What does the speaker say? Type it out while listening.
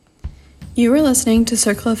You are listening to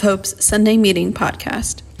Circle of Hope's Sunday Meeting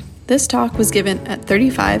podcast. This talk was given at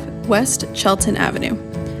 35 West Shelton Avenue.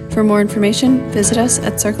 For more information, visit us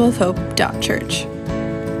at circleofhope.church.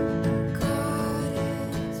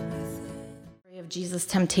 Of Jesus'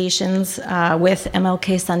 temptations with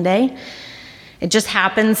MLK Sunday. It just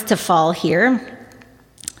happens to fall here.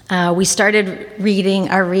 We started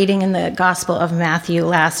our reading in the Gospel of Matthew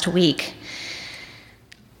last week.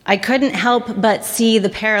 I couldn't help but see the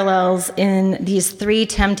parallels in these three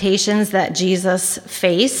temptations that Jesus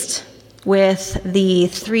faced with the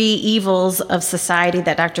three evils of society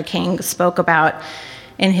that Dr. King spoke about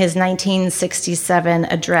in his 1967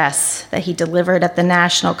 address that he delivered at the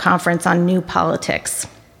National Conference on New Politics.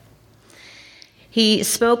 He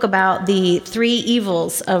spoke about the three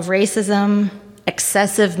evils of racism,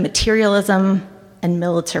 excessive materialism, and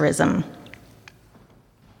militarism.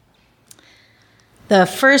 The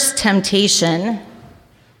first temptation,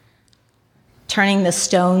 turning the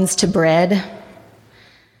stones to bread,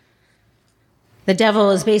 the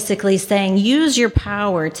devil is basically saying, use your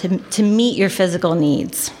power to meet your physical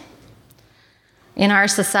needs. In our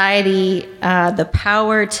society, the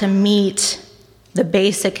power to meet the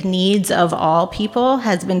basic needs of all people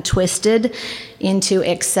has been twisted into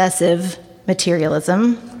excessive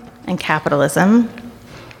materialism and capitalism.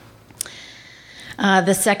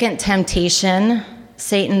 The second temptation,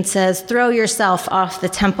 Satan says, throw yourself off the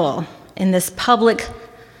temple in this public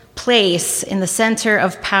place in the center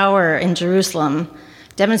of power in Jerusalem.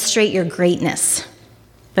 Demonstrate your greatness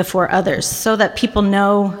before others so that people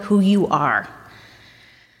know who you are.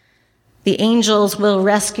 The angels will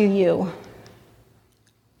rescue you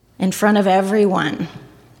in front of everyone.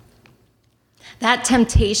 That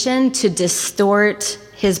temptation to distort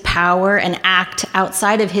his power and act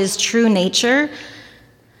outside of his true nature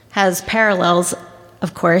has parallels,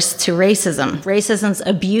 of course, to racism. Racism's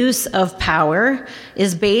abuse of power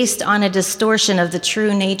is based on a distortion of the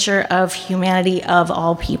true nature of humanity of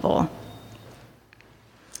all people.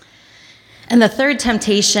 And the third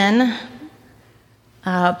temptation,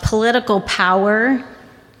 political power,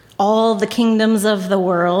 all the kingdoms of the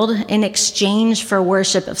world in exchange for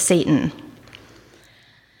worship of Satan.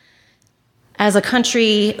 As a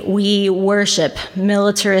country, we worship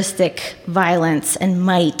militaristic violence and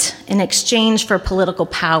might in exchange for political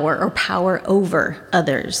power or power over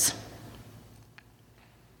others.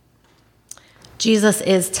 Jesus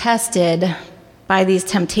is tested by these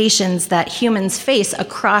temptations that humans face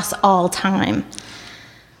across all time.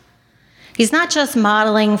 He's not just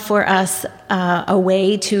modeling for us a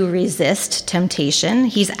way to resist temptation.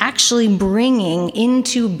 He's actually bringing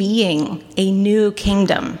into being a new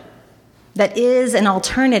kingdom that is an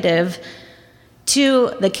alternative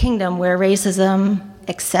to the kingdom where racism,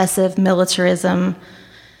 excessive militarism,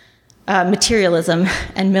 materialism,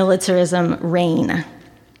 and militarism reign.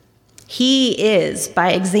 He is,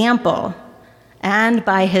 by example, and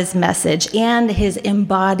by his message and his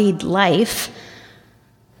embodied life,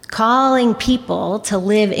 calling people to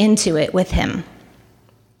live into it with him.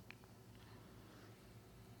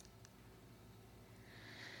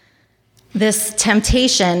 This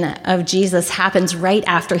temptation of Jesus happens right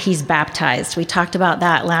after he's baptized. We talked about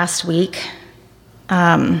that last week.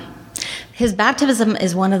 His baptism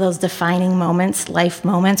is one of those defining moments, life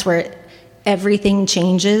moments, where everything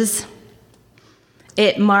changes.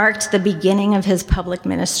 It marked the beginning of his public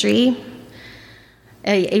ministry,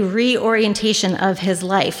 a reorientation of his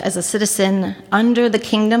life as a citizen under the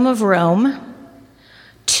kingdom of Rome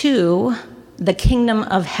to the kingdom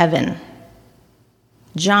of heaven.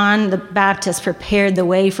 John the Baptist prepared the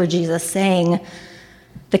way for Jesus, saying,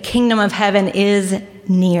 the kingdom of heaven is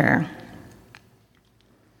near.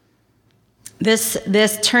 This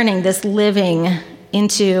turning, this living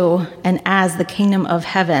into and as the kingdom of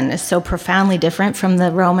heaven is so profoundly different from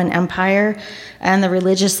the Roman Empire and the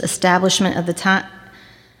religious establishment of the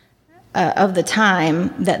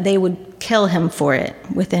time that they would kill him for it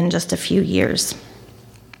within just a few years.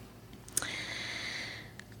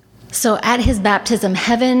 So at his baptism,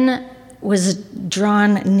 heaven was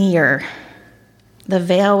drawn near. The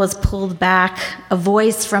veil was pulled back. A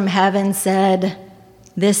voice from heaven said,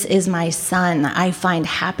 "This is my son. I find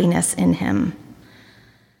happiness in him."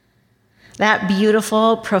 That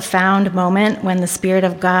beautiful, profound moment when the Spirit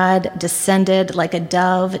of God descended like a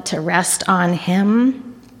dove to rest on him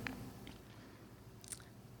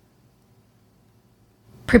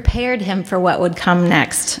prepared him for what would come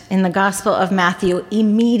next. In the Gospel of Matthew,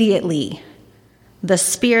 immediately the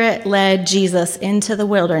Spirit led Jesus into the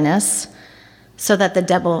wilderness so that the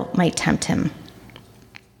devil might tempt him.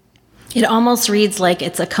 It almost reads like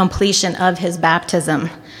it's a completion of his baptism.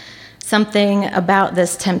 It Something about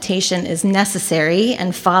this temptation is necessary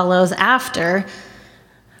and follows after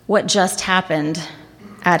what just happened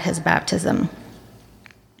at his baptism.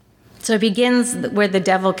 So it begins where the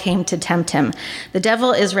devil came to tempt him. The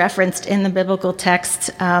devil is referenced in the biblical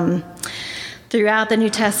text throughout the New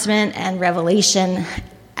Testament and Revelation.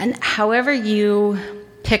 And however you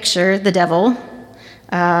picture the devil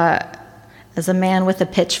as a man with a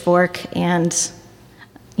pitchfork and,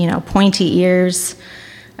 pointy ears,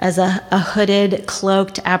 as a hooded,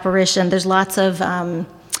 cloaked apparition. There's lots of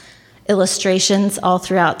illustrations all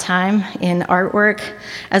throughout time in artwork.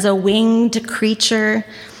 As a winged creature,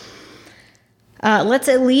 let's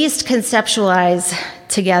at least conceptualize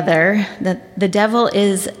together that the devil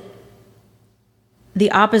is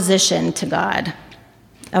the opposition to God,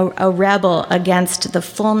 a rebel against the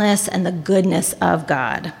fullness and the goodness of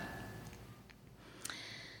God.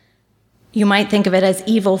 You might think of it as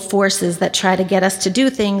evil forces that try to get us to do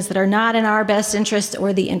things that are not in our best interest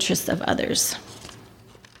or the interests of others.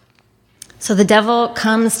 So the devil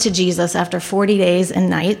comes to Jesus after 40 days and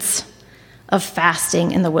nights of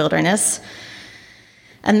fasting in the wilderness.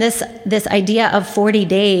 And this idea of 40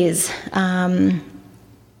 days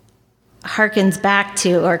harkens back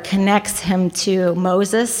to or connects him to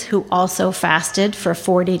Moses, who also fasted for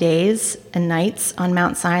 40 days and nights on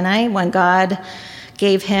Mount Sinai when God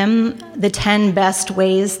gave him the 10 best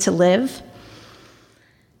ways to live.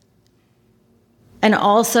 And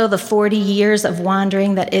also the 40 years of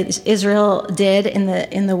wandering that Israel did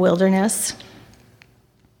in the wilderness.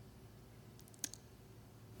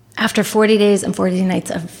 After 40 days and 40 nights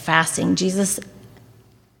of fasting, Jesus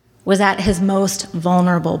was at his most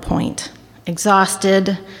vulnerable point,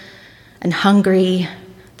 exhausted and hungry.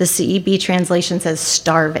 The CEB translation says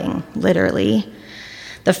starving, literally.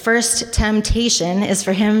 The first temptation is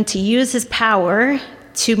for him to use his power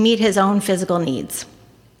to meet his own physical needs.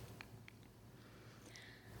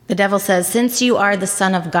 The devil says, "Since you are the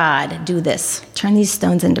Son of God, do this. Turn these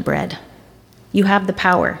stones into bread. You have the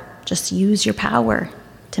power. Just use your power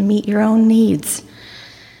to meet your own needs."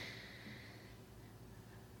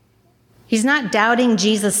 He's not doubting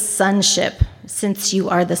Jesus' sonship, since you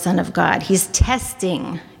are the Son of God. He's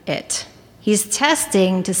testing it. He's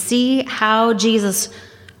testing to see how Jesus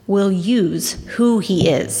will use who he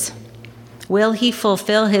is. Will he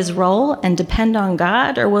fulfill his role and depend on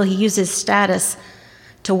God, or will he use his status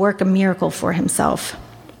to work a miracle for himself?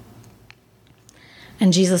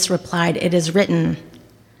 And Jesus replied, "It is written,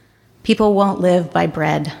 people won't live by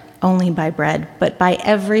bread, only by bread, but by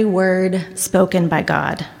every word spoken by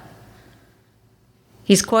God."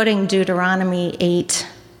 He's quoting Deuteronomy 8,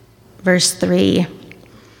 verse 3.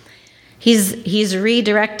 He's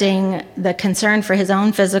redirecting the concern for his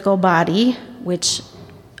own physical body, which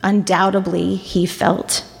undoubtedly he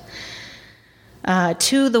felt,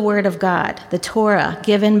 to the Word of God, the Torah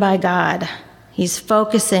given by God. He's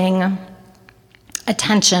focusing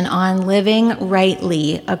attention on living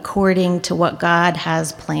rightly according to what God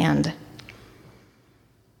has planned.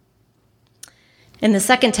 In the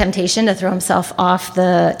second temptation to throw himself off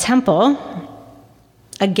the temple,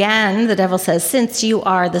 again, the devil says, "Since you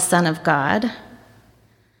are the Son of God."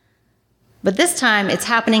 But this time, it's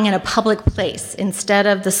happening in a public place. Instead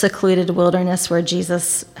of the secluded wilderness where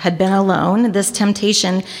Jesus had been alone, this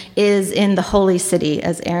temptation is in the holy city,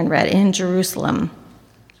 as Aaron read, in Jerusalem,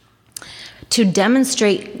 to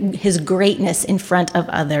demonstrate his greatness in front of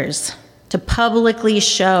others, to publicly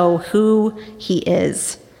show who he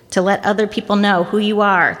is, to let other people know who you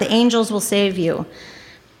are. The angels will save you.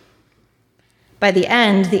 By the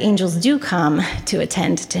end, the angels do come to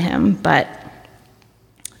attend to him, but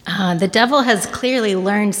the devil has clearly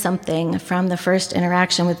learned something from the first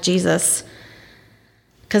interaction with Jesus,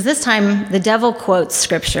 because this time the devil quotes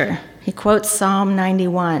scripture. He quotes Psalm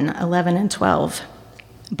 91, 11 and 12,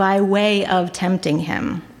 by way of tempting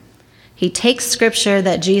him. He takes scripture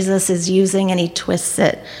that Jesus is using and he twists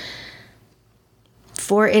it.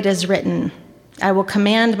 "For it is written, I will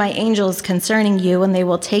command my angels concerning you, and they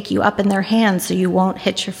will take you up in their hands so you won't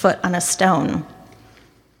hit your foot on a stone."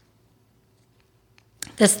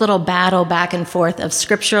 This little battle back and forth of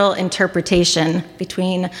scriptural interpretation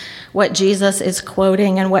between what Jesus is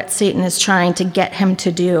quoting and what Satan is trying to get him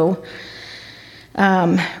to do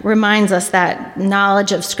reminds us that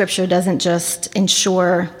knowledge of scripture doesn't just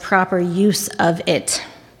ensure proper use of it.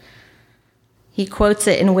 He quotes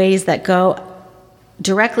it in ways that go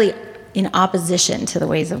directly in opposition to the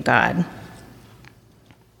ways of God.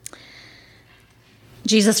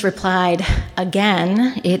 Jesus replied,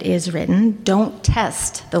 "Again, it is written, don't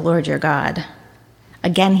test the Lord your God.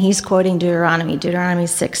 Again, he's quoting Deuteronomy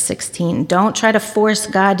 6:16. Don't try to force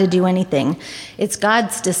God to do anything. It's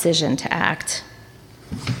God's decision to act.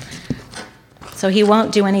 So he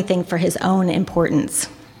won't do anything for his own importance.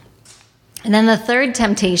 And then the third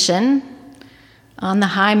temptation, on the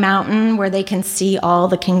high mountain where they can see all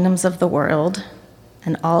the kingdoms of the world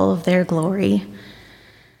and all of their glory,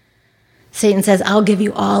 Satan says, I'll give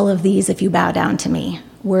you all of these if you bow down to me,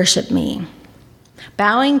 worship me.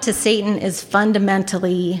 Bowing to Satan is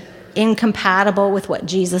fundamentally incompatible with what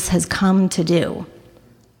Jesus has come to do.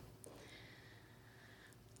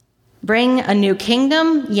 Bring a new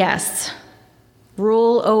kingdom? Yes.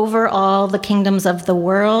 Rule over all the kingdoms of the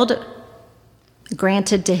world,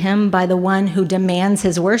 granted to him by the one who demands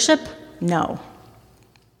his worship? No.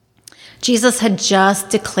 Jesus had just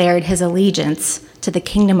declared his allegiance to the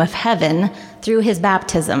kingdom of heaven through his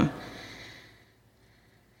baptism.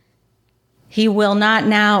 He will not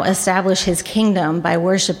now establish his kingdom by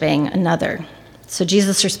worshiping another. So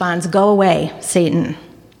Jesus responds, go away, Satan.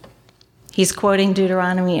 He's quoting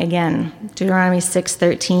Deuteronomy again, Deuteronomy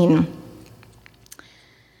 6:13.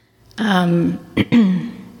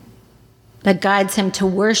 That guides him to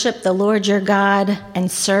worship the Lord your God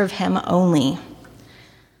and serve him only.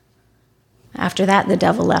 After that, the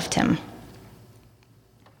devil left him.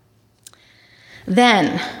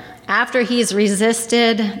 Then, after he's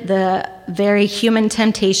resisted the very human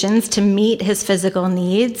temptations to meet his physical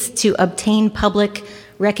needs, to obtain public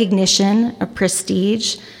recognition or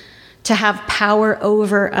prestige, to have power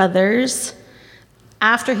over others,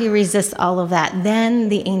 after he resists all of that, then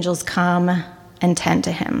the angels come and tend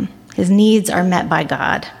to him. His needs are met by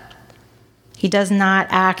God. He does not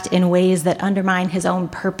act in ways that undermine his own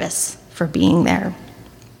purpose for being there.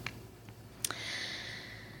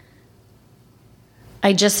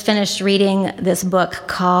 I just finished reading this book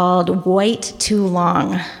called White Too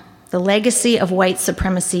Long, The Legacy of White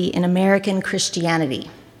Supremacy in American Christianity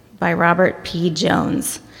by Robert P.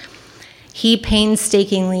 Jones. He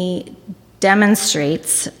painstakingly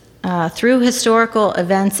demonstrates through historical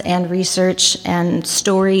events and research and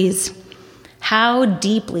stories how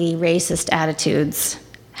deeply racist attitudes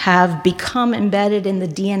have become embedded in the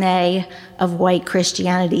DNA of white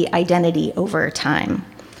Christianity identity over time.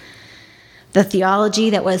 The theology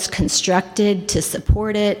that was constructed to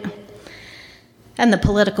support it, and the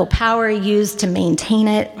political power used to maintain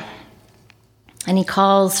it. And he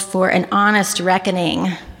calls for an honest reckoning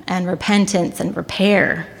and repentance and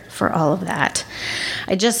repair for all of that.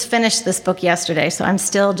 I just finished this book yesterday, so I'm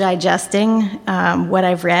still digesting what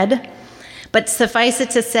I've read. But suffice it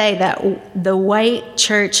to say that the white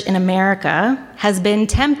church in America has been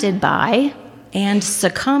tempted by and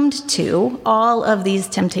succumbed to all of these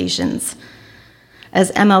temptations,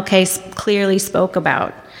 as MLK clearly spoke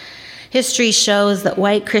about. History shows that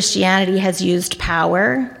white Christianity has used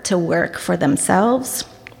power to work for themselves,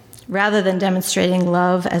 rather than demonstrating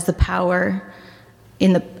love as the power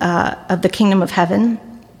of the kingdom of heaven.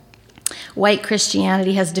 White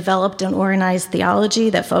Christianity has developed an organized theology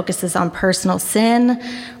that focuses on personal sin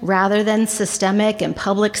rather than systemic and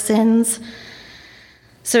public sins.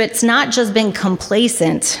 So it's not just been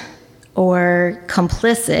complacent or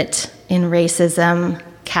complicit in racism,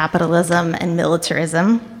 capitalism, and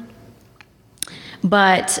militarism,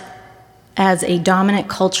 but as a dominant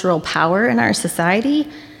cultural power in our society,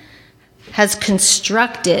 has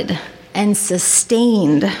constructed and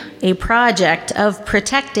sustained a project of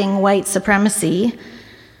protecting white supremacy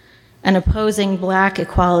and opposing black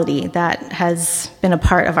equality that has been a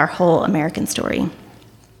part of our whole American story.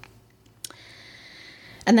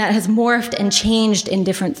 And that has morphed and changed in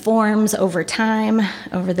different forms over time,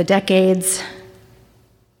 over the decades.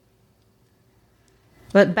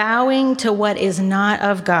 But bowing to what is not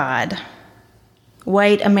of God,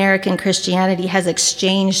 white American Christianity has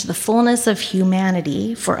exchanged the fullness of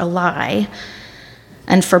humanity for a lie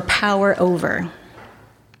and for power over.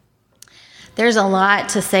 There's a lot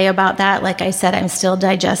to say about that. Like I said, I'm still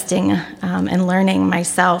digesting and learning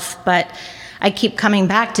myself, but I keep coming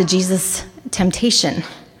back to Jesus' temptation.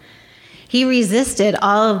 He resisted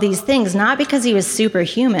all of these things, not because he was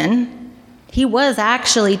superhuman. He was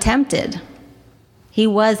actually tempted. He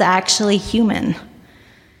was actually human.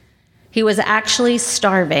 He was actually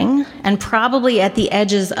starving and probably at the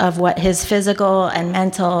edges of what his physical and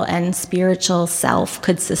mental and spiritual self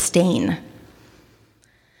could sustain.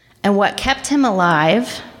 And what kept him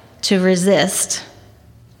alive to resist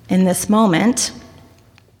in this moment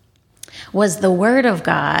was the Word of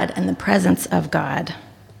God and the presence of God.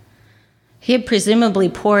 He had presumably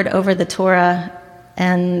pored over the Torah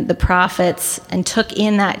and the prophets and took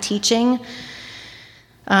in that teaching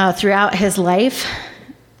throughout his life.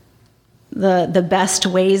 the best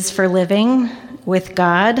ways for living with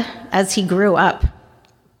God as he grew up.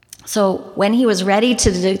 So when he was ready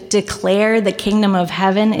to declare the kingdom of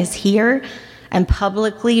heaven is here and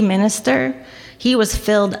publicly minister, he was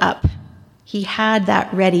filled up. He had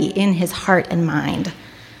that ready in his heart and mind.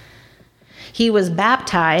 He was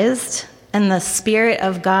baptized, and the Spirit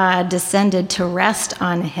of God descended to rest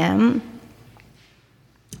on him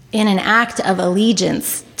in an act of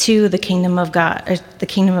allegiance to the kingdom of God, or the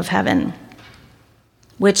kingdom of heaven,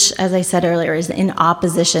 which, as I said earlier, is in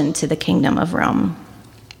opposition to the kingdom of Rome.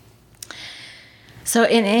 So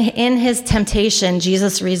in his temptation,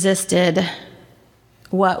 Jesus resisted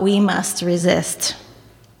what we must resist.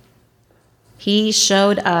 He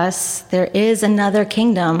showed us there is another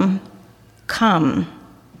kingdom come,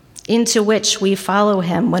 into which we follow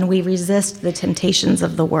him when we resist the temptations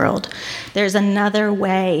of the world. There's another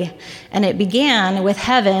way, and it began with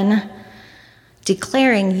heaven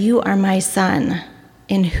declaring, "You are my son,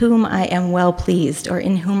 in whom I am well pleased," or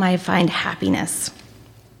in whom I find happiness.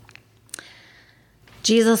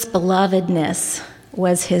 Jesus' belovedness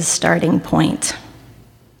was his starting point.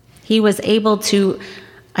 He was able to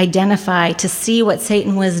identify, to see what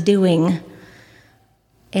Satan was doing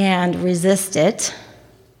and resist it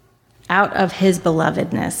out of his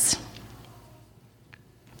belovedness.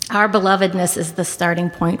 Our belovedness is the starting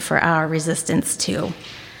point for our resistance too,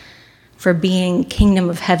 for being kingdom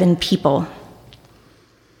of heaven people.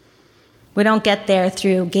 We don't get there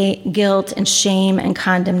through guilt and shame and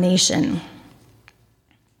condemnation.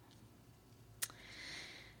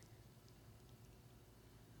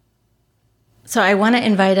 So I want to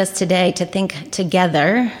invite us today to think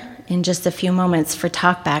together in just a few moments for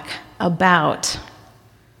Talkback about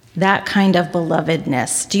that kind of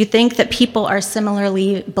belovedness. Do you think that people are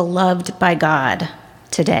similarly beloved by God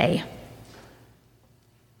today?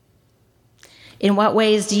 In what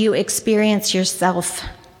ways do you experience yourself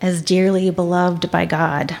as dearly beloved by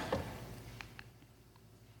God?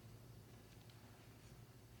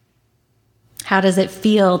 How does it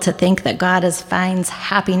feel to think that God finds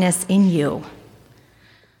happiness in you?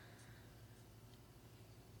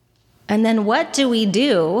 And then what do we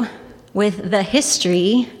do with the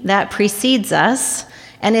history that precedes us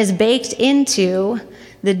and is baked into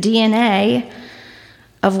the DNA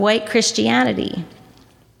of white Christianity?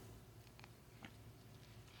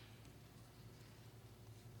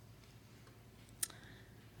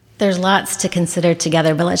 There's lots to consider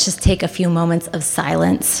together, but let's just take a few moments of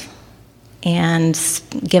silence and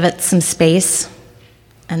give it some space,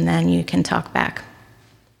 and then you can talk back.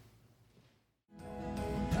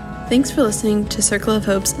 Thanks for listening to Circle of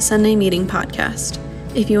Hope's Sunday Meeting podcast.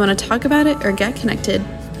 If you want to talk about it or get connected,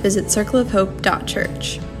 visit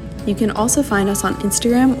circleofhope.church. You can also find us on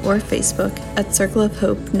Instagram or Facebook at Circle of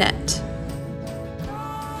Hope Net.